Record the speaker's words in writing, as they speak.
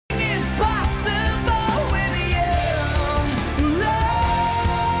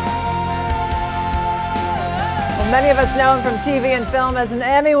Many of us know him from TV and film as an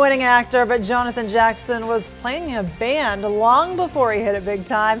Emmy-winning actor, but Jonathan Jackson was playing in a band long before he hit it big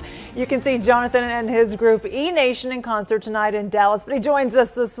time. You can see Jonathan and his group E Nation in concert tonight in Dallas, but he joins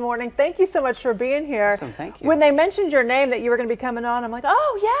us this morning. Thank you so much for being here. Awesome, thank you. When they mentioned your name that you were going to be coming on, I'm like,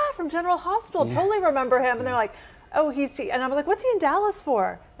 oh yeah, from General Hospital, totally remember him. And they're like, oh, and I'm like, what's he in Dallas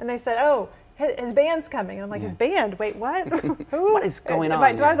for? And they said, oh, his band's coming. And I'm like, his band? Wait, what? Who? What is going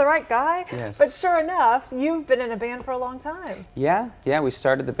on? Do I have the right guy? Yes. But sure enough, you've been in a band for a long time. Yeah, we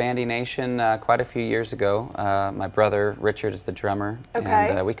started the band E Nation quite a few years ago. My brother Richard is the drummer,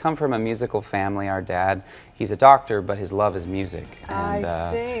 and we come from a musical family. Our dad, he's a doctor, but his love is music. And,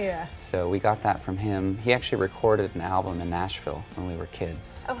 I see. So we got that from him. He actually recorded an album in Nashville when we were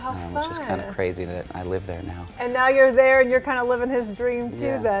kids. Oh, how fun. Which is kind of crazy that I live there now. And now you're there and you're kind of living his dream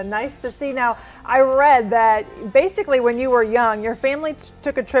too then. Nice to see. Now, I read that basically when you were young, your family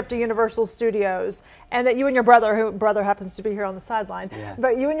took a trip to Universal Studios and that you and your brother, who brother happens to be here on the sideline,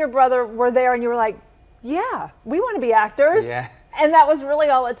 but you and your brother were there and you were like, yeah, we want to be actors. Yeah. And that was really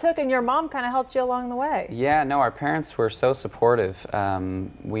all it took, and your mom kind of helped you along the way. Yeah, no, our parents were so supportive.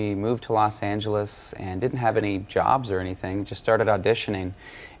 We moved to Los Angeles and didn't have any jobs or anything, just started auditioning,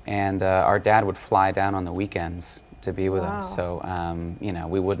 and our dad would fly down on the weekends to be with us. So, you know,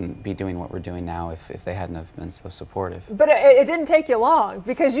 we wouldn't be doing what we're doing now if they hadn't have been so supportive. But it didn't take you long,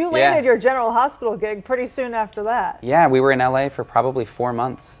 because you landed your General Hospital gig pretty soon after that. Yeah, we were in LA for probably 4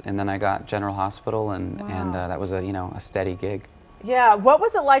 months, and then I got General Hospital, and that was a steady gig. Yeah, what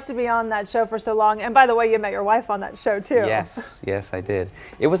was it like to be on that show for so long? And by the way, you met your wife on that show too. Yes, I did.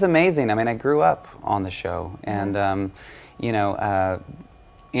 It was amazing. I mean, I grew up on the show, and you know,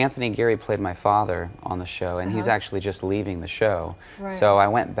 Anthony Geary played my father on the show, and he's actually just leaving the show. So I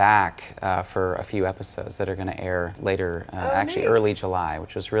went back for a few episodes that are going to air later, actually early July,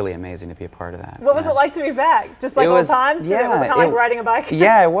 which was really amazing to be a part of that. What was it like to be back? Just like old times? Yeah, was it kind of like riding a bike?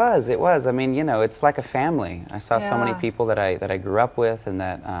 Yeah, it was. It was. I mean, you know, it's like a family. I saw so many people that I grew up with and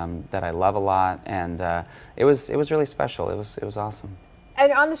that that I love a lot, and it was really special. It was awesome. And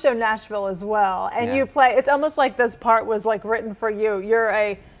you're on the show Nashville as well, and you play. It's almost like this part was like written for you.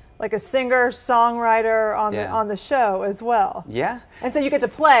 You're like a singer songwriter on the show as well. Yeah. And so you get to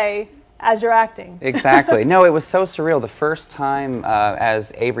play as you're acting. Exactly. No, it was so surreal. The first time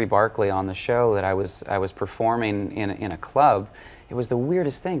as Avery Barkley on the show that I was performing in a club. It was the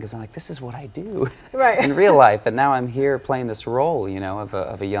weirdest thing, because I'm like, this is what I do in real life, and now I'm here playing this role, you know,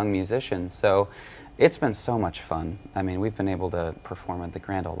 of a young musician. So it's been so much fun. I mean, we've been able to perform at the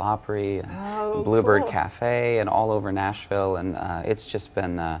Grand Ole Opry and Bluebird Cafe and all over Nashville, and it's just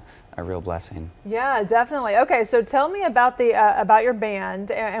been a real blessing. Yeah, definitely. Okay, so tell me about about your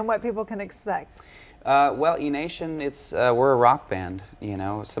band and what people can expect. Well, E Nation, we're a rock band. You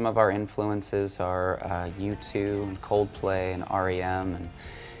know, some of our influences are U2 and Coldplay and REM and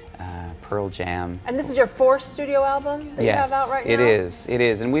Pearl Jam. And this is your 4th studio album that you have out right now? It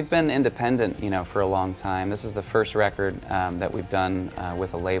is, and we've been independent, you know, for a long time. This is the first record that we've done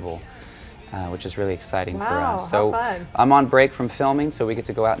with a label, which is really exciting for us. So I'm on break from filming, so we get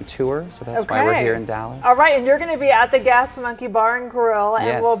to go out and tour. So that's why we're here in Dallas. All right, and you're going to be at the Gas Monkey Bar and Grill,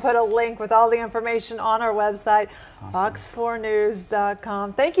 and we'll put a link with all the information on our website,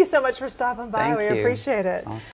 fox4news.com. Thank you so much for stopping by. We appreciate it.